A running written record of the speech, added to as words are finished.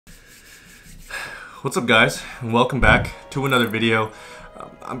What's up guys, and welcome back to another video.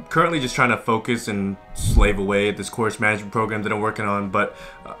 I'm currently just trying to focus and slave away at this course management program that I'm working on, but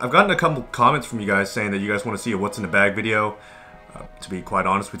I've gotten a couple comments from you guys saying that you guys want to see a what's in the bag video. To be quite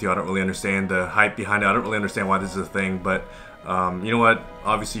honest with you, I don't really understand the hype behind it. I don't really understand why this is a thing, but you know what,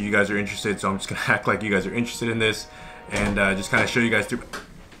 obviously you guys are interested, so I'm just gonna act like you guys are interested in this and just kind of show you guys through.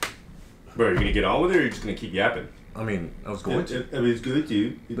 Bro, are you gonna get on with it or are you just gonna keep yapping? I mean, I was going to. I mean, it's good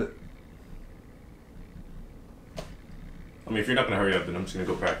to, but I mean, if you're not gonna hurry up, then I'm just gonna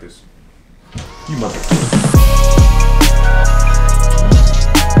go practice. you mother.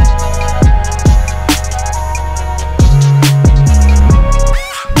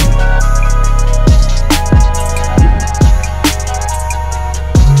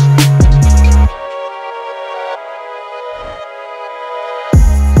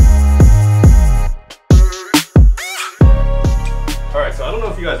 Alright, so I don't know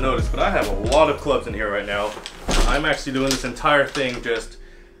if you guys noticed, but I have a lot of clubs in here right now. I'm actually doing this entire thing just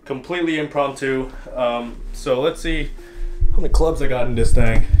completely impromptu. So let's see how many clubs I got in this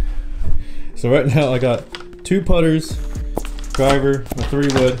thing. So right now I got 2 putters, driver, a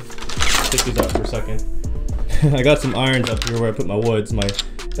 3-wood. Take these out for a second. I got some irons up here where I put my woods, my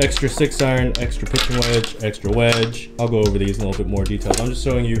extra 6-iron, extra pitching wedge, extra wedge. I'll go over these in a little bit more detail. I'm just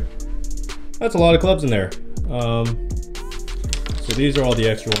showing you, that's a lot of clubs in there. So these are all the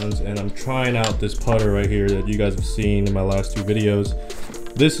extra ones, and I'm trying out this putter right here that you guys have seen in my last 2 videos.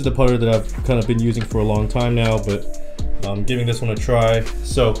 This is the putter that I've kind of been using for a long time now, but I'm giving this one a try.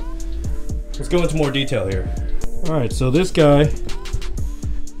 So let's go into more detail here. All right, so this guy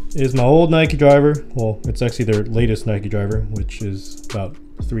is my old Nike driver. Well, it's actually their latest Nike driver, which is about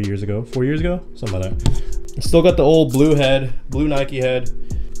 3 years ago, 4 years ago, something like that. It's still got the old blue head, blue Nike head.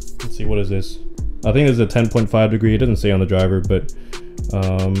 Let's see, what is this? I think this is a 10.5 degree. It doesn't say on the driver, but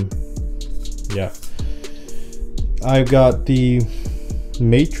yeah. I've got the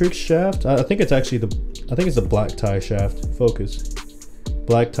matrix shaft. I think it's actually the black tie shaft. Focus.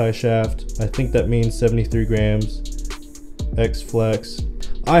 Black tie shaft. I think that means 73 grams. X flex.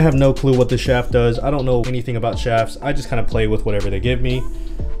 I have no clue what this shaft does. I don't know anything about shafts. I just kind of play with whatever they give me.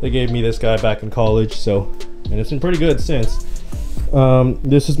 They gave me this guy back in college, so, and it's been pretty good since.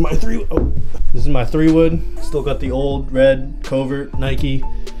 This is my 3-wood. Still got the old red covert Nike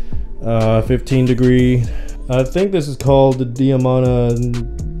 15 degree. I think this is called the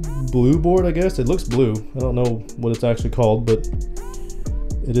Diamana blue board, I guess. It looks blue. I don't know what it's actually called, but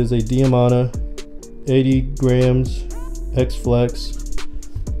it is a Diamana 80 grams X flex.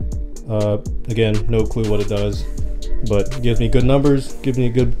 Again, no clue what it does, but it gives me good numbers, gives me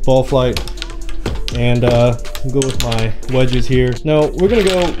a good ball flight. And go with my wedges here. Now we're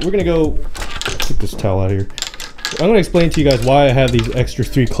gonna go get this towel out of here. I'm gonna explain to you guys why I have these extra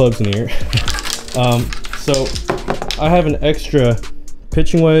 3 clubs in here. So I have an extra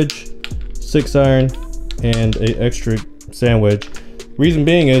pitching wedge, 6-iron, and an extra sand wedge. Reason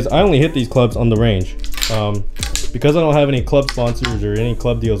being is I only hit these clubs on the range. Because I don't have any club sponsors or any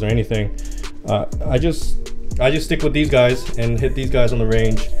club deals or anything, I just stick with these guys and hit these guys on the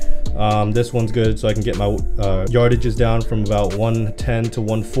range. This one's good so I can get my yardages down from about 110 to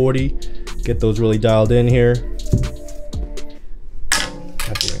 140. Get those really dialed in here.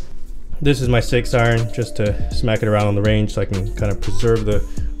 This is my 6-iron just to smack it around on the range so I can kind of preserve the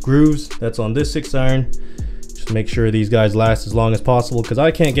grooves that's on this 6-iron. Just make sure these guys last as long as possible because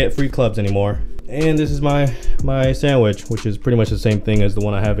I can't get free clubs anymore. And this is my sandwich, which is pretty much the same thing as the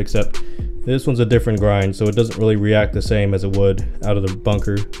one I have, except this one's a different grind, so it doesn't really react the same as it would out of the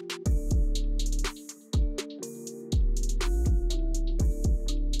bunker.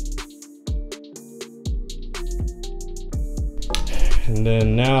 And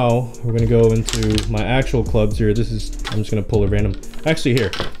then now we're gonna go into my actual clubs here. This is, I'm just gonna pull a random, actually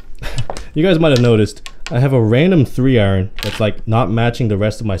here, you guys might have noticed, I have a random 3-iron that's like not matching the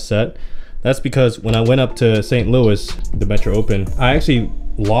rest of my set. That's because when I went up to St. Louis, the Metro Open, I actually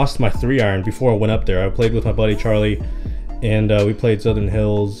lost my 3-iron before I went up there. I played with my buddy Charlie, and we played Southern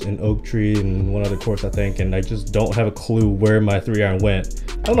Hills and Oak Tree and one other course I think, and I just don't have a clue where my 3-iron went.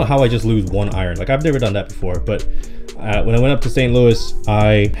 I don't know how I just lose 1 iron. Like, I've never done that before, but when I went up to St. Louis,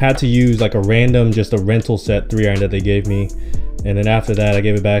 I had to use like a random, just a rental set 3-iron that they gave me. And then after that, I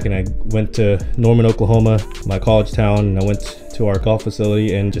gave it back and I went to Norman, Oklahoma, my college town, and I went to our golf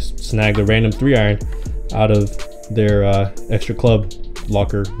facility and just snagged a random 3-iron out of their extra club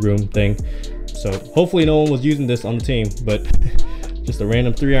locker room thing. So hopefully no one was using this on the team, but just a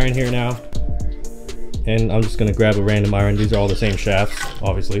random 3-iron here now. And I'm just gonna grab a random iron. These are all the same shafts,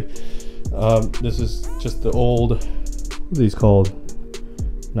 obviously. This is just the old, what are these called?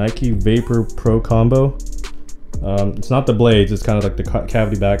 Nike Vapor Pro Combo. It's not the blades, it's kind of like the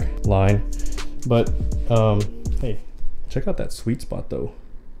cavity back line. But hey, check out that sweet spot though.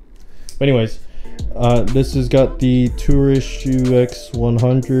 But anyways, this has got the Tourist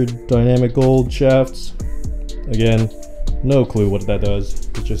UX100 dynamic gold shafts. Again, no clue what that does.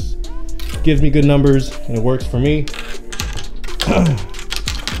 It just gives me good numbers and it works for me.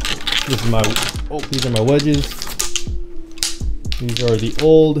 These are my wedges. These are the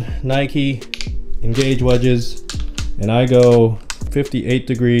old Nike Engage wedges, and I go 58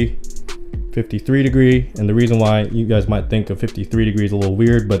 degree, 53 degree, and the reason why you guys might think of 53 degrees a little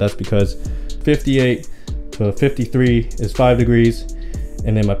weird, but that's because 58 to 53 is 5 degrees,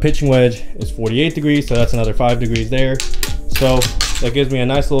 and then my pitching wedge is 48 degrees, so that's another 5 degrees there. So that gives me a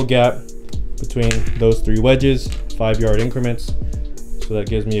nice little gap between those 3 wedges, 5-yard increments. So that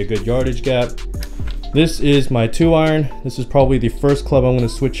gives me a good yardage gap. This is my 2-iron. This is probably the first club I'm going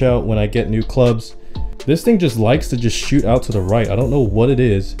to switch out when I get new clubs. This thing just likes to just shoot out to the right. I don't know what it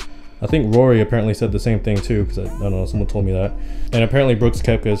is. I think Rory apparently said the same thing too, because I don't know, someone told me that. And apparently Brooks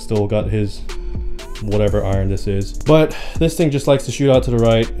Koepka still got his whatever iron this is. But this thing just likes to shoot out to the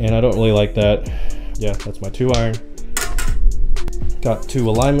right, and I don't really like that. Yeah, that's my 2-iron. Got 2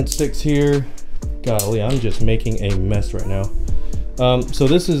 alignment sticks here. Golly, I'm just making a mess right now. So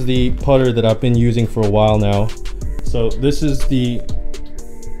this is the putter that I've been using for a while now. So this is the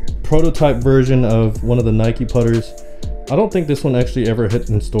prototype version of one of the Nike putters. I don't think this one actually ever hit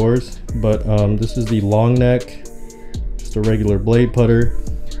in stores, but this is the long neck, just a regular blade putter.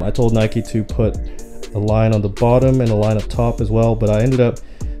 I told Nike to put a line on the bottom and a line up top as well, but I ended up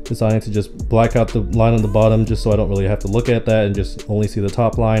deciding to just black out the line on the bottom just so I don't really have to look at that and just only see the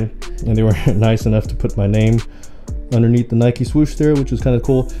top line. And they were nice enough to put my name underneath the Nike swoosh there, which was kind of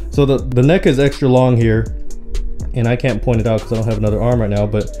cool. So the neck is extra long here, and I can't point it out because I don't have another arm right now,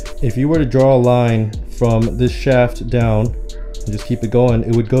 but if you were to draw a line from this shaft down and just keep it going,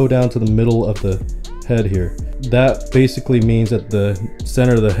 it would go down to the middle of the head here. That basically means that the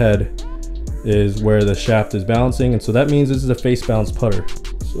center of the head is where the shaft is balancing, and so that means this is a face balanced putter.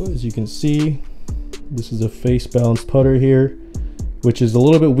 So as you can see, this is a face balanced putter here, which is a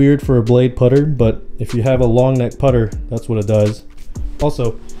little bit weird for a blade putter, but if you have a long neck putter, that's what it does.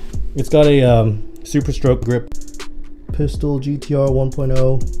 Also, it's got a super stroke grip. Pistol GTR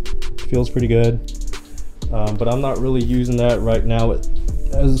 1.0, feels pretty good. But I'm not really using that right now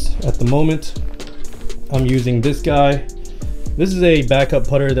as at the moment. I'm using this guy. This is a backup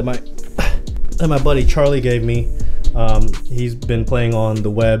putter that my buddy Charlie gave me. He's been playing on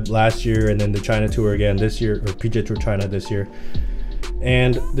the web last year and then the China Tour again this year, or PGA Tour China this year.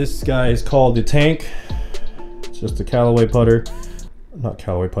 And this guy is called the Tank. It's just a Callaway putter, not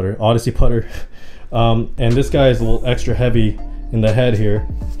Callaway putter, Odyssey putter. And this guy is a little extra heavy in the head here.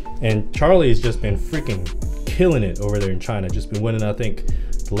 And Charlie's just been freaking killing it over there in China. Just been winning, I think,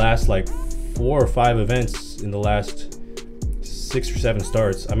 the last like 4 or 5 events in the last 6 or 7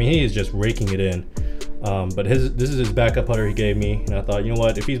 starts. I mean, he is just raking it in. But this is his backup putter he gave me, and I thought, you know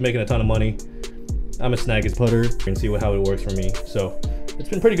what, if he's making a ton of money, I'm gonna snag his putter and see how it works for me. So it's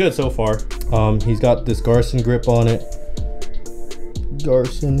been pretty good so far. He's got this Garson grip on it.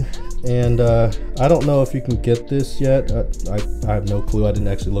 Garson. And I don't know if you can get this yet. I have no clue. I didn't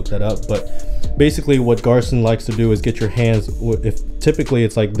actually look that up. But basically what Garson likes to do is get your hands, if typically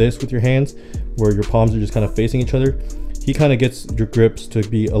it's like this with your hands, where your palms are just kind of facing each other, he kind of gets your grips to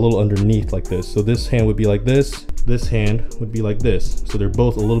be a little underneath like this. So this hand would be like this hand would be like this. So they're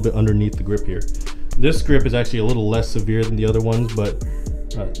both a little bit underneath the grip here. This grip is actually a little less severe than the other ones, but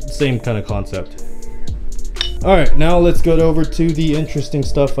same kind of concept. All right, now let's go over to the interesting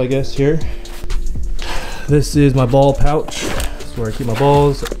stuff, I guess, here. This is my ball pouch. That's where I keep my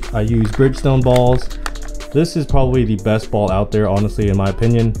balls. I use Bridgestone balls. This is probably the best ball out there, honestly, in my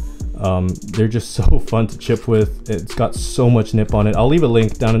opinion. They're just so fun to chip with. It's got so much nip on it. I'll leave a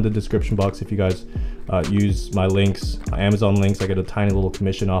link down in the description box if you guys use my links, my Amazon links. I get a tiny little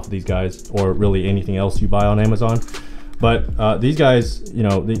commission off of these guys, or really anything else you buy on Amazon. But these guys, you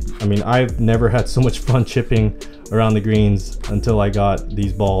know, I mean, I've never had so much fun chipping around the greens until I got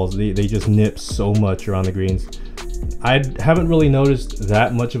these balls. They just nip so much around the greens. I haven't really noticed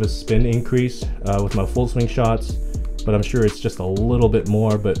that much of a spin increase with my full swing shots, but I'm sure it's just a little bit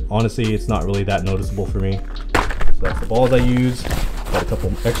more, but honestly, it's not really that noticeable for me. So that's the balls I use. Got a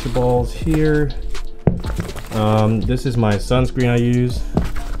couple extra balls here. This is my sunscreen I use.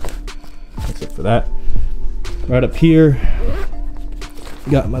 That's it for that. Right up here,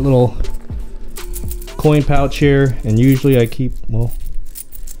 got my little coin pouch here, and usually I keep, well,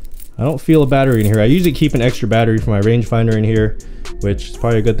 I don't feel a battery in here. I usually keep an extra battery for my rangefinder in here, which is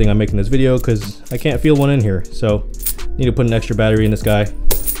probably a good thing I'm making this video because I can't feel one in here. So need to put an extra battery in this guy.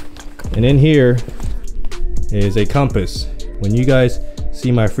 And in here is a compass. When you guys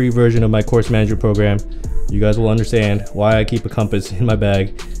see my free version of my course management program, you guys will understand why I keep a compass in my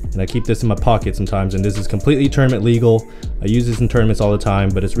bag, and I keep this in my pocket sometimes. And this is completely tournament legal. I use this in tournaments all the time,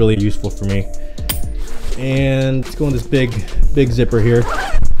 but it's really useful for me. And let's go in this big zipper here.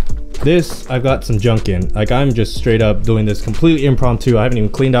 This, I've got some junk in. Like, I'm just straight up doing this completely impromptu. I haven't even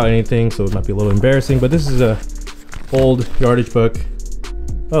cleaned out anything, so it might be a little embarrassing, but this is a old yardage book.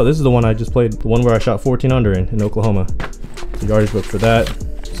 Oh, this is the one I just played, the one where I shot 14 under in Oklahoma. The yardage book for that,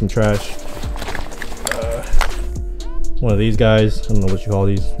 some trash. One of these guys, I don't know what you call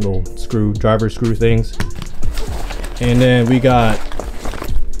these, little driver screw things. And then we got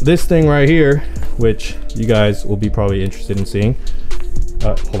this thing right here, which you guys will be probably interested in seeing.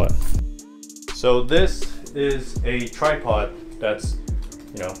 Hold on. So this is a tripod that's,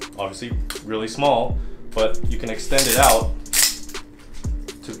 you know, obviously really small, but you can extend it out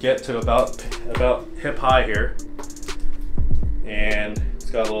to get to about hip high here. And it's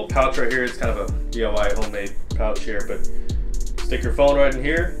got a little pouch right here. It's kind of a DIY homemade pouch here, but stick your phone right in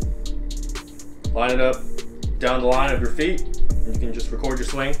here, line it up down the line of your feet, and you can just record your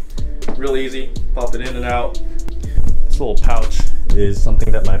swing. Real easy, pop it in and out. This little pouch is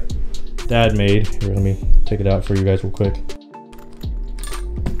something that my dad made. Here, let me take it out for you guys real quick.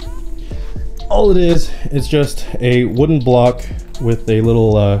 All it is just a wooden block with a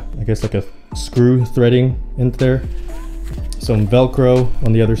little, I guess like a screw threading in there. Some Velcro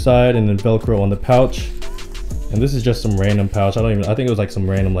on the other side, and then Velcro on the pouch. And this is just some random pouch. I think it was like some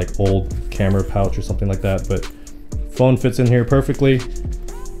random like old camera pouch or something like that, but phone fits in here perfectly.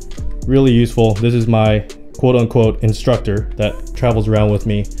 Really useful. This is my quote unquote instructor that travels around with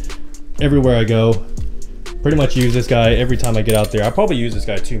me everywhere I go. Pretty much use this guy every time I get out there. I probably use this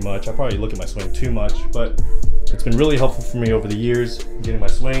guy too much. I probably look at my swing too much, but it's been really helpful for me over the years getting my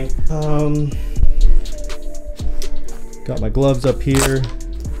swing. Got my gloves up here.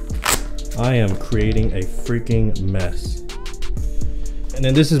 I am creating a freaking mess. And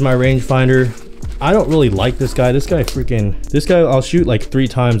then this is my rangefinder. I don't really like this guy. This guy I'll shoot like 3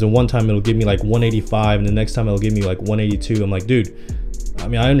 times, and one time it'll give me like 185, and the next time it'll give me like 182. I'm like, dude, I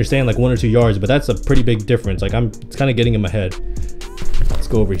mean, I understand like 1 or 2 yards, but that's a pretty big difference. Like, it's kind of getting in my head. Let's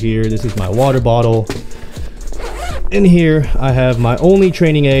go over here. This is my water bottle. In here, I have my only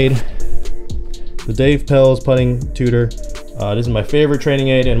training aid, the Dave Pell's putting tutor. This is my favorite training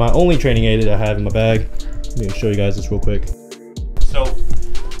aid and my only training aid that I have in my bag. Let me show you guys this real quick. So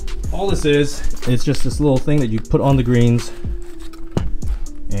all this is, it's just this little thing that you put on the greens,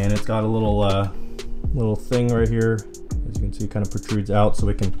 and it's got a little thing right here. As you can see, it kind of protrudes out so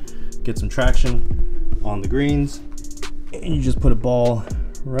it can get some traction on the greens. And you just put a ball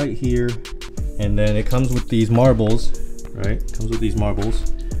right here, and then it comes with these marbles, right? It comes with these marbles,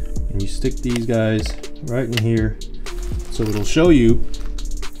 and you stick these guys right in here. So it'll show you,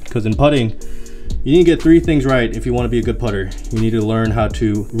 because in putting, you need to get 3 things right if you want to be a good putter. You need to learn how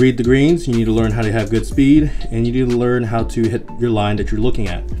to read the greens, you need to learn how to have good speed, and you need to learn how to hit your line that you're looking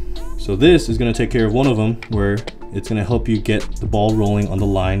at. So this is going to take care of one of them, where it's going to help you get the ball rolling on the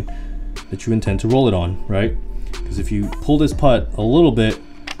line that you intend to roll it on, right? Because if you pull this putt a little bit,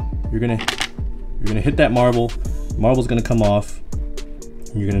 you're gonna hit that marble. The marble's going to come off,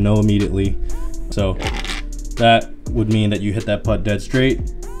 and you're going to know immediately. So that would mean that you hit that putt dead straight,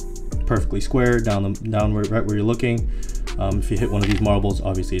 perfectly square, downward, right where you're looking. If you hit one of these marbles,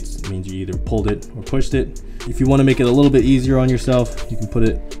 obviously it means you either pulled it or pushed it. If you want to make it a little bit easier on yourself, you can put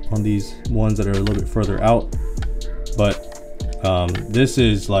it on these ones that are a little bit further out. But this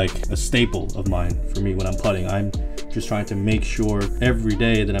is like a staple of mine for me when I'm putting. I'm just trying to make sure every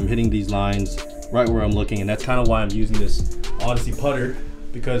day that I'm hitting these lines right where I'm looking, and that's kind of why I'm using this Odyssey putter,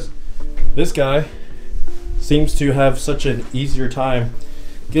 because this guy seems to have such an easier time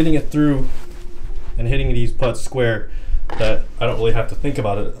getting it through and hitting these putts square that I don't really have to think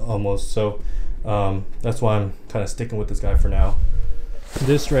about it almost. So that's why I'm kind of sticking with this guy for now.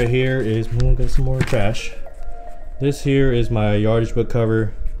 This right here is, we'll get some more trash. This here is my yardage book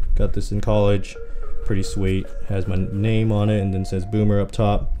cover. Got this in college. Pretty sweet. Has my name on it and then says Boomer up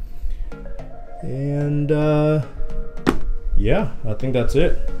top. And yeah, I think that's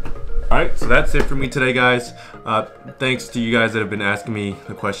it. Alright, so that's it for me today, guys. Thanks to you guys that have been asking me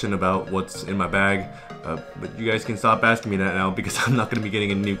a question about what's in my bag. But you guys can stop asking me that now, because I'm not going to be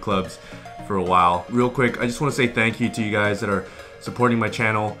getting any new clubs for a while. Real quick, I just want to say thank you to you guys that are supporting my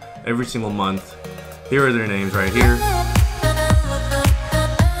channel every single month. Here are their names right here.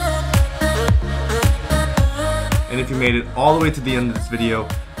 And if you made it all the way to the end of this video,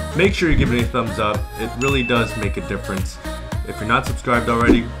 make sure you give it a thumbs up. It really does make a difference. If you're not subscribed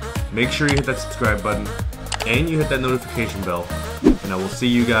already, make sure you hit that subscribe button and you hit that notification bell. And I will see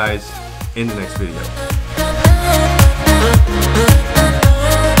you guys in the next video.